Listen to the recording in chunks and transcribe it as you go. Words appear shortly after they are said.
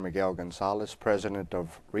Miguel Gonzalez, President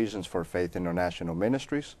of Reasons for Faith International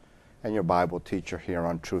Ministries, and your Bible teacher here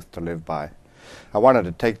on Truth to Live By. I wanted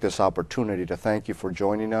to take this opportunity to thank you for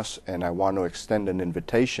joining us, and I want to extend an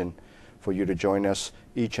invitation for you to join us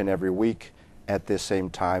each and every week at this same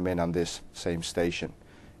time and on this same station.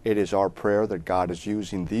 It is our prayer that God is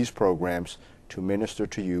using these programs to minister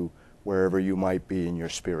to you wherever you might be in your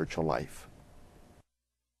spiritual life.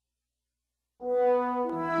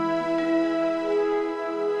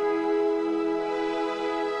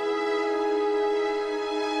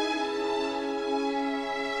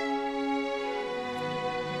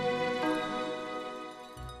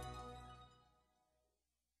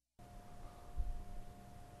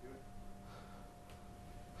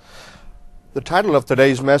 The title of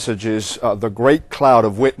today's message is The Great Cloud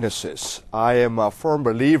of Witnesses. I am a firm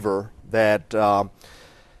believer that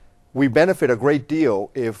we benefit a great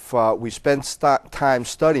deal if we spend time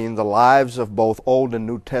studying the lives of both Old and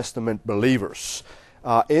New Testament believers.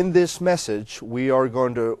 In this message, we are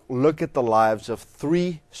going to look at the lives of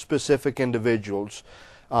three specific individuals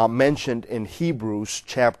mentioned in Hebrews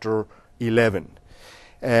chapter 11.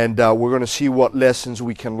 And we're going to see what lessons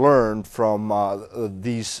we can learn from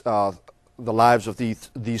the lives of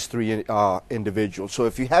these three individuals. So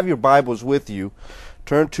if you have your Bibles with you,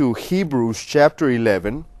 turn to Hebrews chapter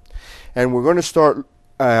 11, and we're going to start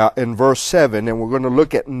in verse 7, and we're going to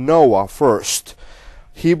look at Noah first.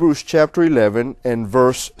 Hebrews chapter 11 and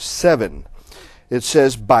verse 7. It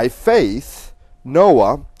says, "By faith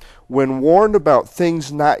Noah, when warned about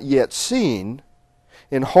things not yet seen,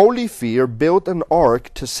 in holy fear built an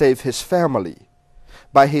ark to save his family.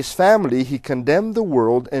 By his family he condemned the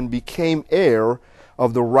world and became heir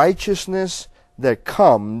of the righteousness that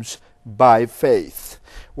comes by faith."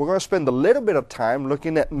 We're going to spend a little bit of time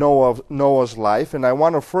looking at Noah's life, and I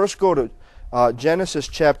want to first go to Genesis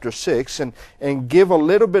chapter 6 and give a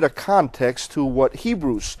little bit of context to what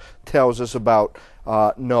Hebrews tells us about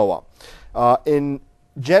Noah. In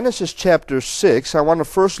Genesis chapter 6, I want to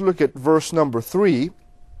first look at verse number 3,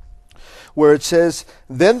 where it says,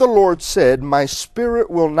 "Then the Lord said, My spirit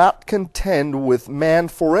will not contend with man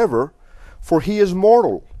forever, for he is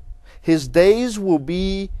mortal. His days will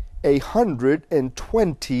be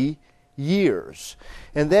 120 years.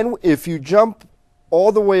 And then if you jump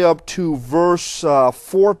all the way up to verse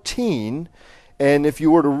 14, and if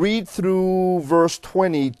you were to read through verse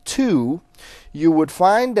 22, you would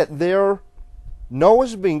find that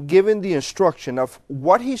Noah's been given the instruction of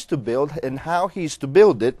what he's to build and how he's to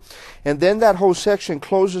build it. And then that whole section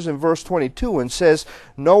closes in verse 22 and says,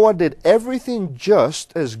 Noah did everything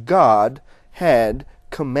just as God had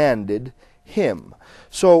commanded him.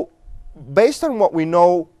 So, based on what we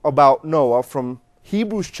know about Noah from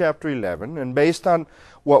Hebrews chapter 11, and based on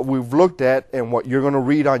what we've looked at and what you're going to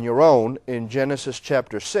read on your own in Genesis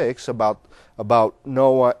chapter 6 about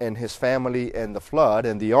Noah and his family and the flood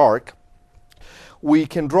and the ark, we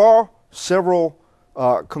can draw several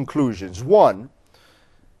conclusions. One,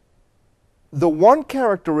 the one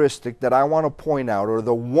characteristic that I want to point out, or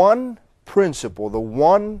the one principle, the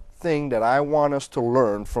one thing that I want us to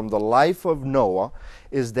learn from the life of Noah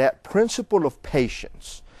is that principle of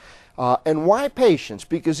patience. And why patience?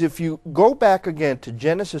 Because if you go back again to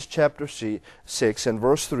Genesis chapter 6 and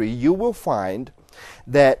verse 3, you will find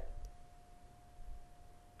that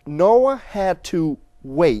Noah had to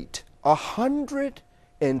wait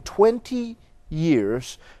 120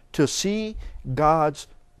 years to see God's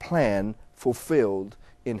plan fulfilled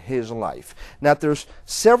in his life. Now, there's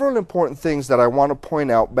several important things that I want to point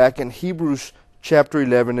out back in Hebrews chapter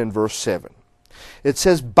 11 and verse 7. It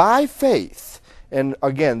says, by faith, and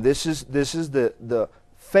again, this is the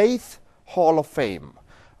Faith Hall of Fame,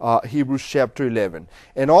 Hebrews chapter 11.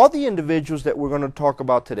 And all the individuals that we're going to talk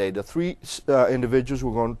about today, the three individuals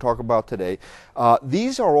we're going to talk about today,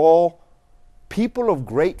 these are all people of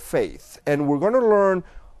great faith. And we're going to learn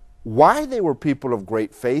why they were people of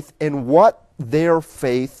great faith and what their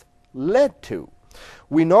faith led to.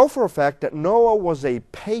 We know for a fact that Noah was a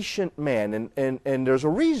patient man, and there's a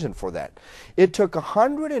reason for that. It took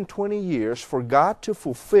 120 years for God to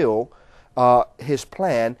fulfill his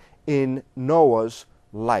plan in Noah's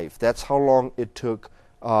life. That's how long it took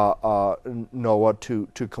Noah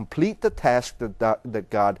to complete the task that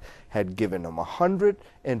God had given him,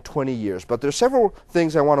 120 years. But there's several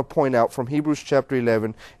things I want to point out from Hebrews chapter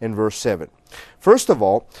 11 and verse 7. First of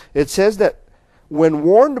all, it says that when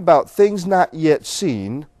warned about things not yet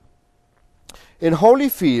seen, in holy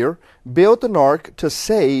fear built an ark to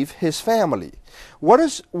save his family. What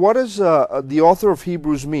does the author of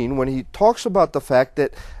Hebrews mean when he talks about the fact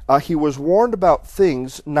that he was warned about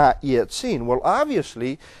things not yet seen? Well,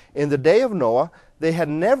 obviously, in the day of Noah, they had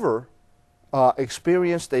never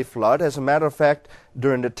experienced a flood. As a matter of fact,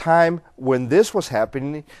 during the time when this was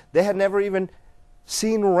happening, they had never even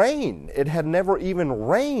seen rain. It had never even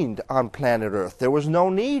rained on planet Earth. There was no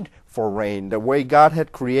need for rain. The way God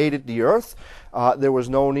had created the earth, there was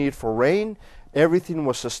no need for rain. Everything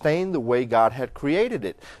was sustained the way God had created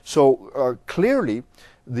it. So clearly,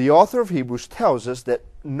 the author of Hebrews tells us that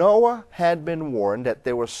Noah had been warned that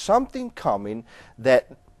there was something coming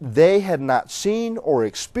that they had not seen or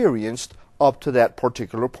experienced up to that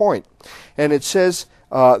particular point. And it says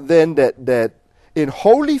then that in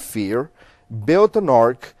holy fear built an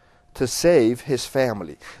ark to save his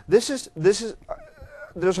family. There's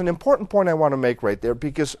an important point I want to make right there,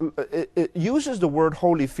 because it uses the word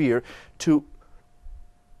holy fear to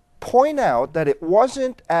point out that it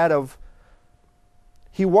wasn't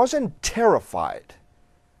he wasn't terrified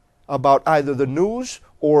about either the news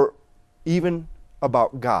or even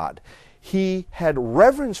about God. He had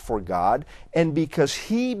reverence for God, and because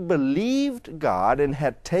he believed God and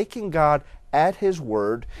had taken God at his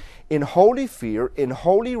word, in holy fear, in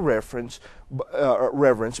holy reverence,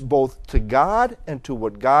 both to God and to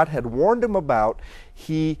what God had warned him about,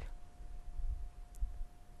 he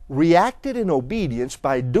reacted in obedience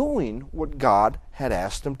by doing what God had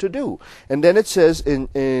asked him to do. And then it says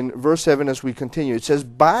in verse 7 as we continue, it says,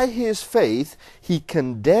 by his faith he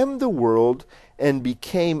condemned the world and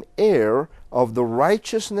became heir of the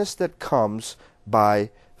righteousness that comes by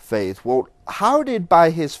faith. Well, how did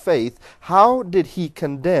he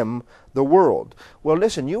condemn the world? Well,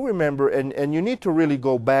 listen, you remember, and you need to really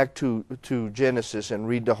go back to Genesis and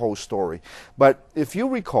read the whole story. But if you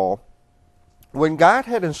recall, when God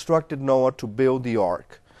had instructed Noah to build the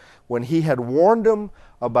ark, when he had warned him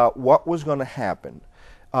about what was going to happen,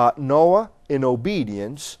 Noah, in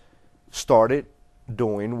obedience, started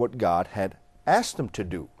doing what God had asked him to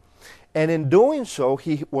do. And in doing so,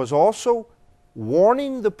 he was also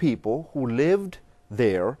warning the people who lived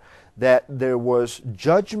there that there was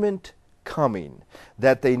judgment coming,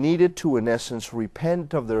 that they needed to, in essence,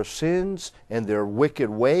 repent of their sins and their wicked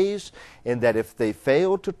ways, and that if they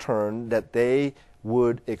failed to turn, that they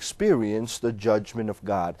would experience the judgment of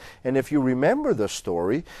God. And if you remember the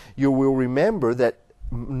story, you will remember that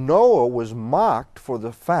Noah was mocked for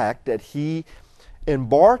the fact that he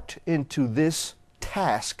embarked into this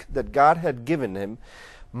task that God had given him,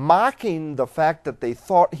 mocking the fact that they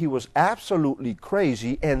thought he was absolutely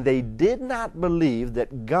crazy, and they did not believe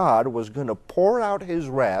that God was going to pour out his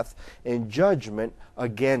wrath and judgment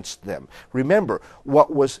against them. Remember,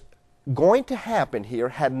 what was going to happen here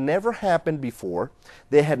had never happened before.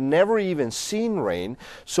 They had never even seen rain.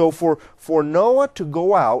 So for Noah to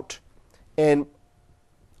go out and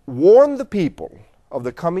warn the people of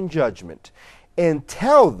the coming judgment and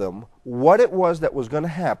tell them what it was that was going to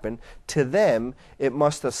happen, to them it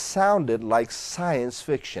must have sounded like science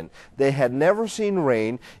fiction. They had never seen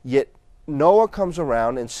rain, yet Noah comes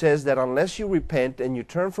around and says that unless you repent and you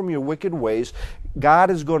turn from your wicked ways, God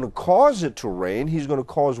is going to cause it to rain. He's going to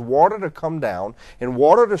cause water to come down and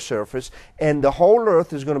water to surface, and the whole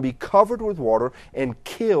earth is going to be covered with water and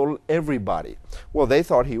kill everybody. Well, they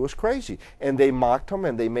thought he was crazy, and they mocked him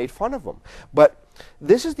and they made fun of him. But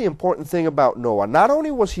this is the important thing about Noah. Not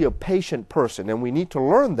only was he a patient person, and we need to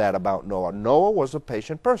learn that about Noah. Noah was a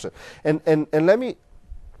patient person. And let me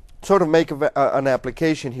sort of make an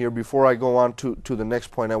application here before I go on to the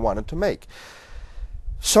next point I wanted to make.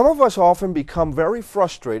 Some of us often become very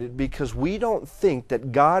frustrated because we don't think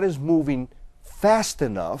that God is moving fast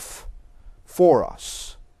enough for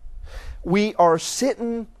us. We are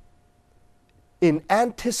sitting in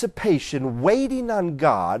anticipation, waiting on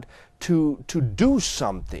God to do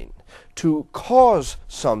something, to cause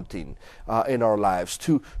something in our lives,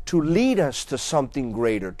 to lead us to something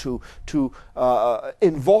greater, to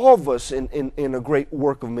involve us in a great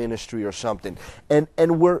work of ministry or something. And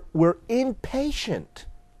we're impatient.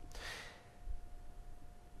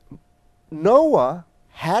 Noah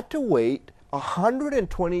had to wait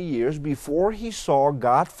 120 years before he saw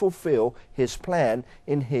God fulfill his plan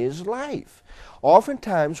in his life.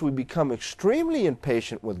 Oftentimes we become extremely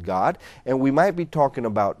impatient with God, and we might be talking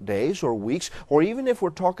about days or weeks, or even if we're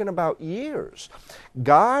talking about years.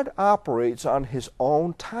 God operates on his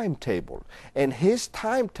own timetable, and his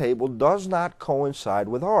timetable does not coincide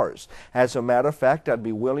with ours. As a matter of fact, I'd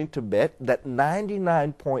be willing to bet that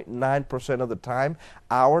 99.9% of the time,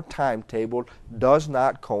 our timetable does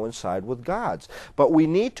not coincide with God's. But we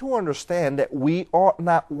need to understand that we ought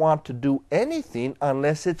not want to do anything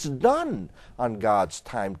unless it's done on God's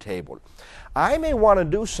timetable. I may want to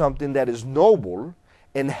do something that is noble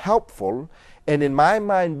and helpful and in my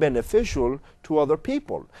mind beneficial to to other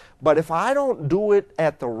people. But if I don't do it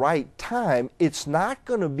at the right time, it's not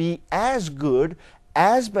going to be as good,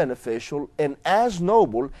 as beneficial, and as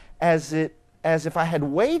noble as if I had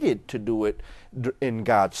waited to do it in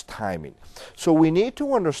God's timing. So we need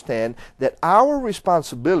to understand that our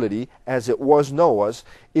responsibility, as it was Noah's,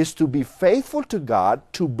 is to be faithful to God,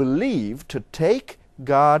 to believe, to take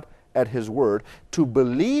God at His word, to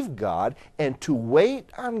believe God, and to wait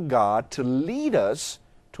on God to lead us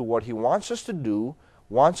to what He wants us to do,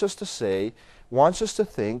 wants us to say, wants us to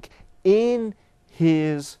think in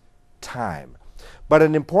His time. But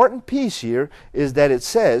an important piece here is that it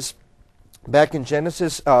says, back in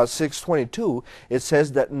Genesis 6:22, it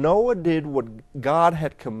says that Noah did what God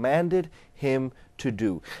had commanded him to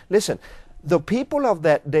do. Listen, the people of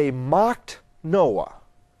that day mocked Noah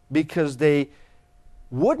because they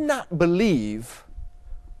would not believe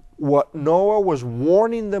what Noah was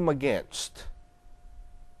warning them against.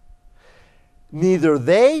 Neither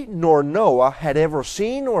they nor Noah had ever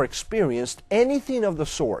seen or experienced anything of the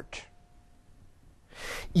sort.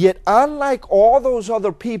 Yet, unlike all those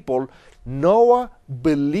other people, Noah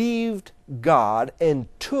believed God and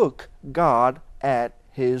took God at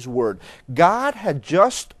His word. God had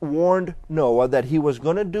just warned Noah that he was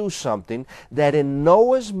going to do something that in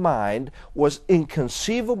Noah's mind was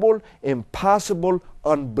inconceivable, impossible,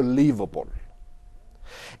 unbelievable.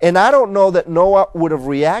 And I don't know that Noah would have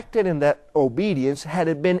reacted in that obedience had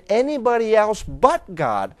it been anybody else but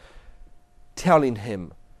God telling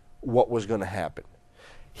him what was going to happen.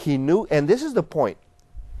 He knew, and this is the point,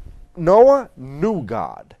 Noah knew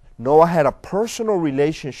God. Noah had a personal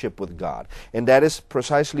relationship with God. And that is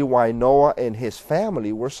precisely why Noah and his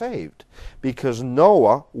family were saved. Because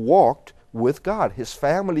Noah walked with God. His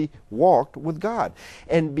family walked with God.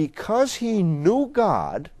 And because he knew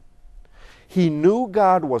God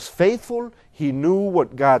was faithful. He knew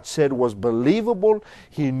what God said was believable.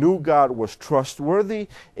 He knew God was trustworthy,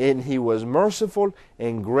 and He was merciful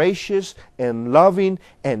and gracious and loving.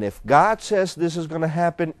 And if God says this is going to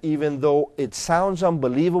happen, even though it sounds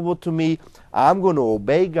unbelievable to me, I'm going to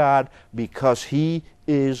obey God because He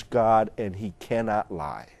is God and He cannot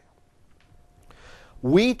lie.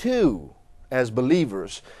 We too, as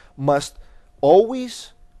believers, must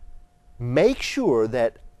always make sure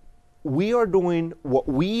that we are doing what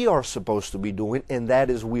we are supposed to be doing, and that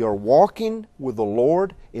is we are walking with the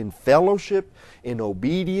Lord in fellowship, in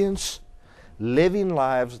obedience, living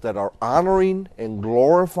lives that are honoring and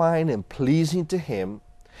glorifying and pleasing to Him.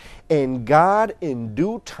 And God in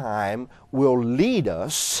due time will lead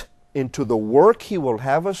us into the work He will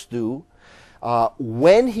have us do,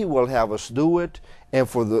 when He will have us do it, and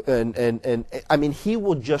He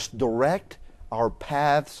will just direct our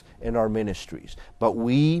paths and our ministries. But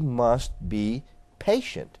we must be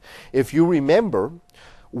patient. If you remember,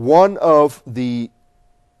 one of the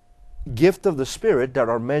gift of the Spirit that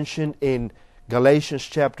are mentioned in Galatians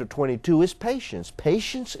chapter 22 is patience.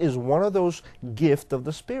 Patience is one of those gifts of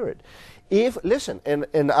the Spirit. Listen,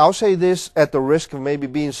 and I'll say this at the risk of maybe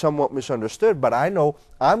being somewhat misunderstood, but I know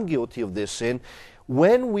I'm guilty of this sin.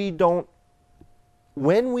 When we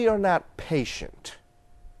are not patient,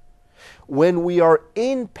 when we are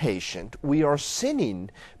impatient, we are sinning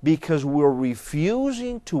because we're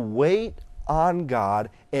refusing to wait on God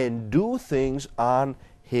and do things on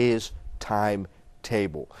His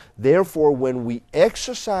timetable. Therefore, when we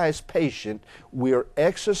exercise patience, we are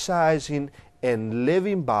exercising and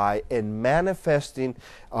living by and manifesting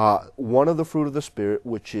one of the fruit of the Spirit,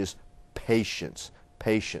 which is patience.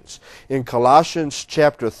 Patience. In Colossians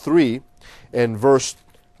chapter 3 and verse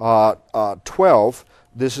 12,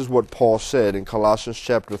 this is what Paul said in Colossians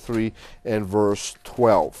chapter 3 and verse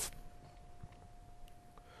 12.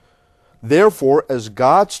 Therefore, as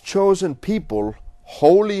God's chosen people,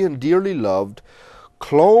 holy and dearly loved,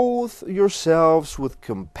 clothe yourselves with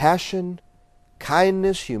compassion,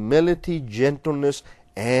 kindness, humility, gentleness,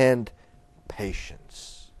 and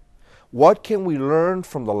patience. What can we learn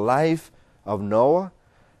from the life of Noah?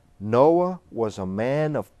 Noah was a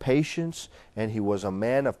man of patience, and he was a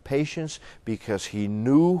man of patience because he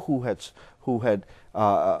knew who had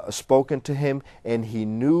spoken to him, and he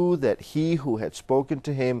knew that he who had spoken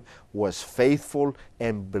to him was faithful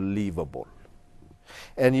and believable.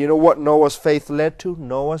 And you know what Noah's faith led to?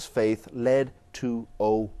 Noah's faith led to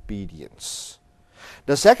obedience.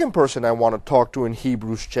 The second person I want to talk to in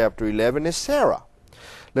Hebrews chapter 11 is Sarah.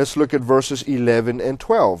 Let's look at verses 11 and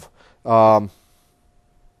 12.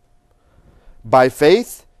 By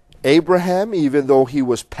faith, Abraham, even though he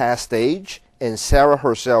was past age, and Sarah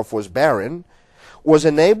herself was barren, was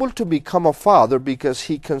enabled to become a father because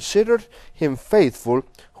he considered him faithful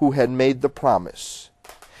who had made the promise.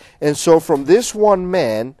 And so from this one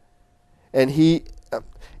man, and he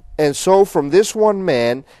as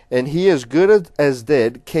good as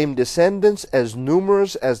dead, came descendants as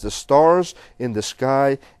numerous as the stars in the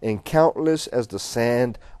sky and countless as the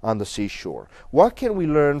sand on the seashore. What can we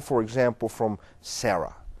learn, for example, from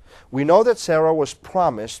Sarah? We know that Sarah was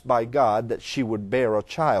promised by God that she would bear a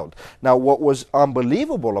child. Now, what was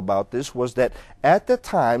unbelievable about this was that at the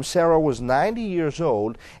time, Sarah was 90 years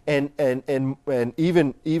old, and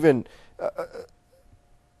even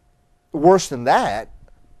worse than that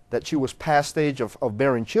she was past stage of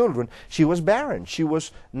bearing children. She was barren. She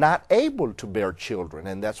was not able to bear children,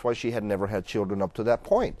 and that's why she had never had children up to that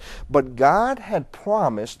point. But God had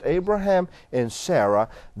promised Abraham and Sarah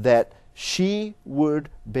that she would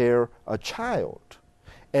bear a child.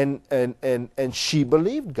 And she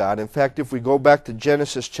believed God. In fact, if we go back to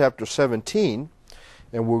Genesis chapter 17,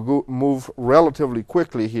 and we'll move relatively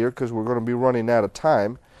quickly here because we're going to be running out of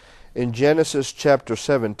time. In Genesis chapter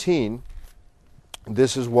 17,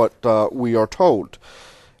 this is what we are told.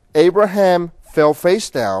 Abraham fell face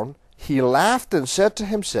down. He laughed and said to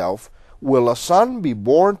himself, "Will a son be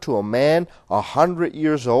born to a man 100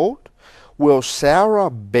 years old? Will Sarah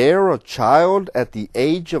bear a child at the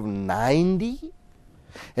age of 90?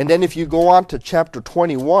 And then if you go on to chapter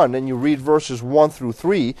 21 and you read verses 1 through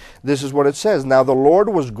 3, this is what it says. Now the Lord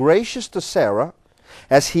was gracious to Sarah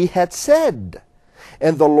as he had said,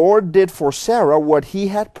 and the Lord did for Sarah what he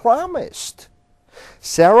had promised.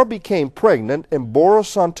 Sarah became pregnant and bore a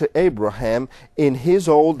son to Abraham in his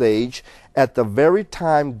old age at the very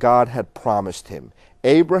time God had promised him.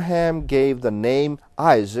 Abraham gave the name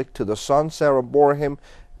Isaac to the son Sarah bore him,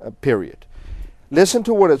 period." Listen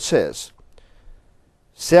to what it says.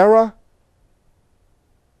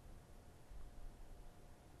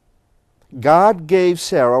 God gave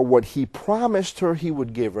Sarah what he promised her he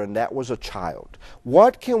would give her, and that was a child.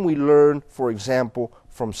 What can we learn, for example,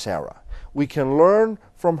 from Sarah? We can learn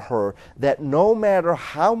from her that no matter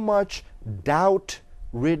how much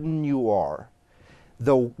doubt-ridden you are,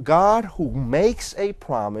 the God who makes a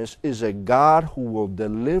promise is a God who will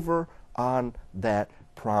deliver on that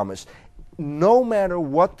promise, no matter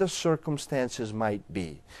what the circumstances might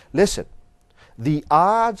be. Listen, the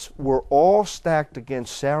odds were all stacked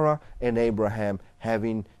against Sarah and Abraham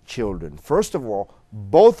having children. First of all,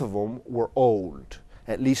 both of them were old,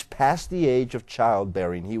 at least past the age of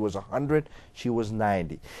childbearing. He was 100, she was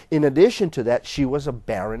 90. In addition to that, she was a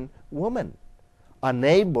barren woman,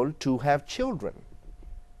 unable to have children.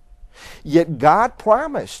 Yet God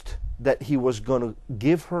promised that he was going to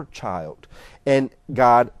give her a child, and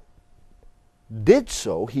God did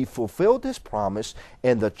so. He fulfilled his promise,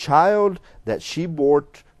 and the child that she bore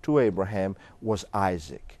to Abraham was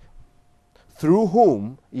Isaac, through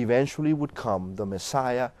whom eventually would come the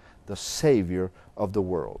Messiah, the Savior of the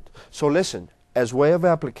world. So listen, as way of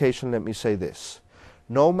application, let me say this.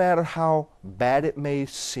 No matter how bad it may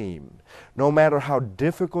seem, no matter how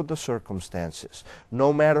difficult the circumstances,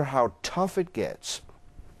 no matter how tough it gets,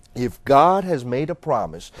 if God has made a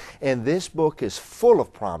promise, and this book is full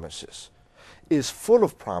of promises,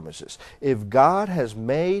 if God has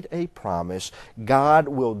made a promise, God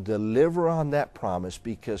will deliver on that promise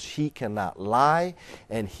because he cannot lie,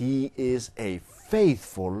 and he is a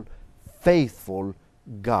faithful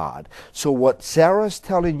God. So what Sarah's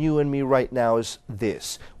telling you and me right now is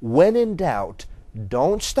this: when in doubt,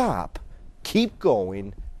 don't stop, keep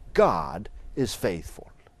going. God is faithful.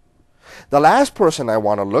 The last person I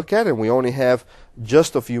want to look at, and we only have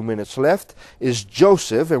just a few minutes left, is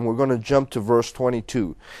Joseph, and we're going to jump to verse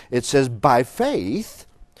 22. It says, "By faith,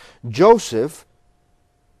 Joseph,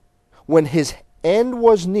 when his end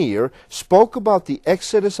was near, spoke about the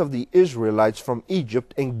exodus of the Israelites from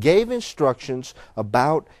Egypt and gave instructions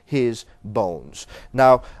about his bones."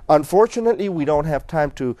 Now, unfortunately, we don't have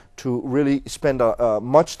time to really spend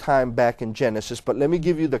much time back in Genesis, but let me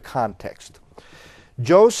give you the context.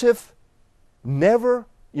 Joseph never,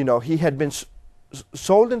 he had been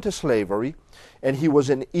sold into slavery, and he was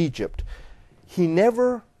in Egypt. He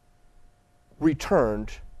never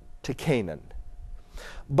returned to Canaan.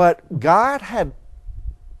 But God had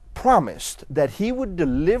promised that he would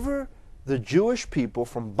deliver the Jewish people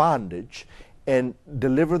from bondage and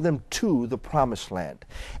deliver them to the promised land.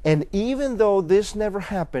 And even though this never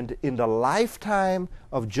happened in the lifetime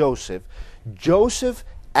of Joseph, Joseph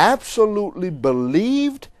absolutely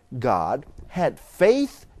believed God, had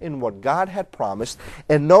faith in what God had promised.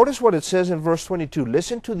 And notice what it says in verse 22.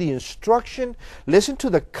 Listen to the instruction, listen to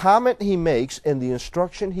the comment he makes and the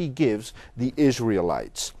instruction he gives the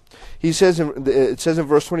Israelites. It says in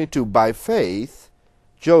verse 22, "By faith,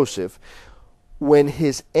 Joseph, when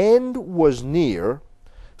his end was near,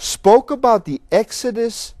 spoke about the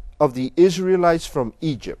exodus of the Israelites from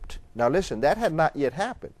Egypt. Now listen, that had not yet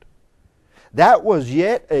happened. That was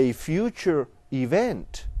yet a future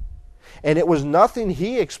event. And it was nothing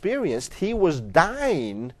he experienced. He was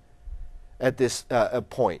dying at this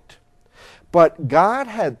point. But God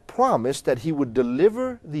had promised that he would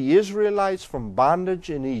deliver the Israelites from bondage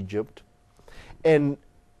in Egypt. And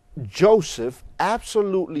Joseph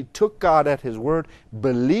absolutely took God at his word,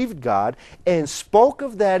 believed God, and spoke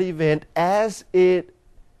of that event as if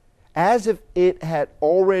it had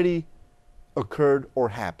already occurred or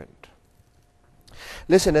happened.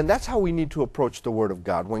 Listen, and that's how we need to approach the Word of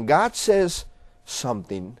God. When God says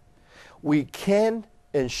something, we can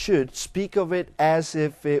and should speak of it as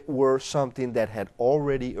if it were something that had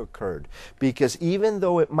already occurred. Because even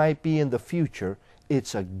though it might be in the future,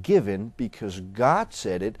 it's a given because God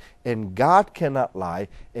said it, and God cannot lie,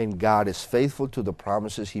 and God is faithful to the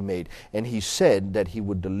promises he made. And he said that he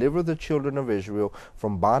would deliver the children of Israel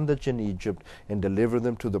from bondage in Egypt and deliver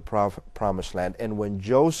them to the promised land. And when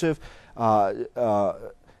Joseph,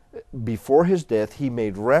 before his death, he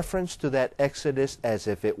made reference to that Exodus as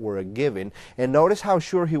if it were a given. And notice how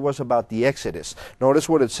sure he was about the Exodus. Notice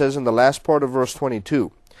what it says in the last part of verse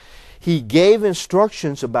 22. He gave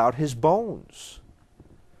instructions about his bones.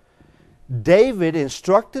 David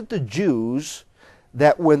instructed the Jews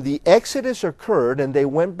that when the Exodus occurred and they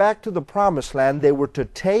went back to the promised land, they were to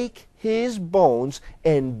take his bones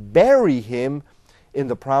and bury him in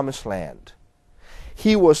the promised land.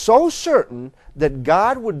 He was so certain that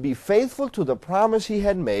God would be faithful to the promise he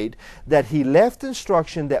had made that he left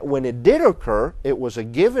instruction that when it did occur, it was a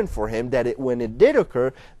given for him that when it did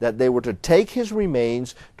occur, that they were to take his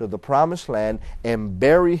remains to the promised land and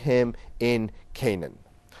bury him in Canaan.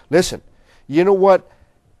 Listen, you know what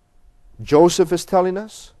Joseph is telling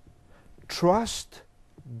us? Trust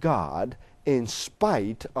God in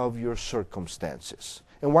spite of your circumstances.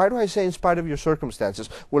 And why do I say in spite of your circumstances?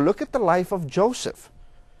 Well, look at the life of Joseph.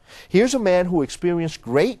 Here's a man who experienced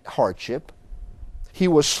great hardship. He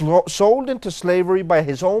was sold into slavery by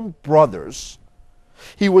his own brothers.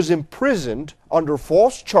 He was imprisoned under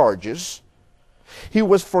false charges. He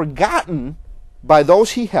was forgotten by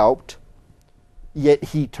those he helped. Yet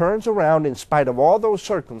he turns around in spite of all those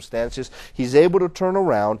circumstances. He's able to turn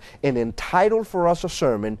around and entitled for us a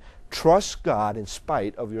sermon, Trust God in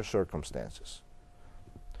spite of your circumstances.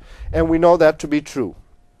 And we know that to be true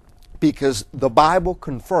because the Bible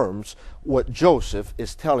confirms what Joseph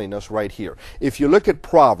is telling us right here. If you look at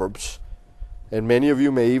Proverbs, and many of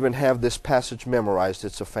you may even have this passage memorized,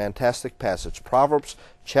 it's a fantastic passage. Proverbs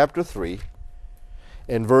chapter 3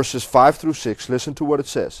 and verses 5 through 6, listen to what it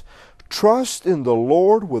says. Trust in the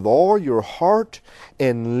Lord with all your heart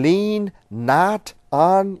and lean not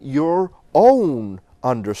on your own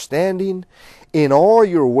understanding. In all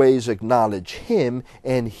your ways acknowledge him,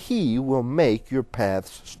 and he will make your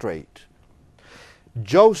paths straight.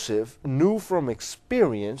 Joseph knew from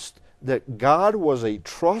experience that God was a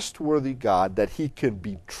trustworthy God, that he could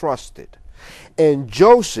be trusted. And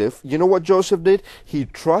Joseph, you know what Joseph did? He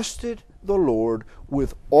trusted the Lord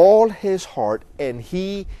with all his heart, and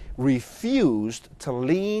he refused to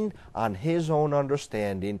lean on his own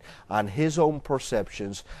understanding, on his own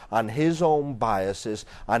perceptions, on his own biases,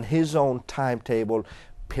 on his own timetable,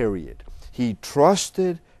 period. He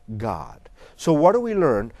trusted God. So what do we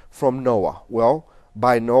learn from Noah? Well,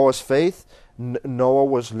 by Noah's faith, Noah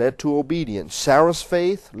was led to obedience. Sarah's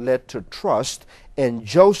faith led to trust, and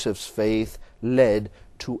Joseph's faith led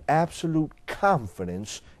to absolute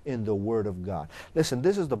confidence in the Word of God. Listen,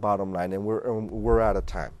 this is the bottom line, and we're out of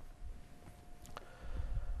time.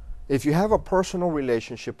 If you have a personal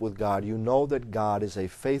relationship with God, you know that God is a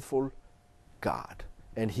faithful God,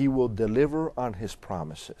 and he will deliver on his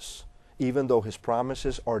promises, even though his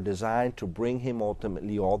promises are designed to bring him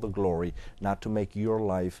ultimately all the glory, not to make your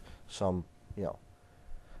life some,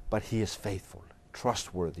 but he is faithful,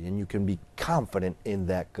 trustworthy, and you can be confident in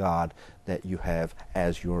that God that you have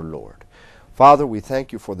as your Lord. Father, we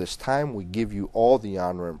thank you for this time. We give you all the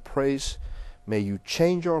honor and praise. May you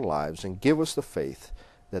change our lives and give us the faith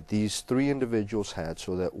that these three individuals had,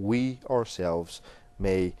 so that we ourselves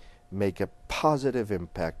may make a positive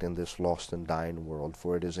impact in this lost and dying world.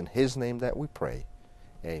 For it is in his name that we pray.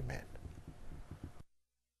 Amen.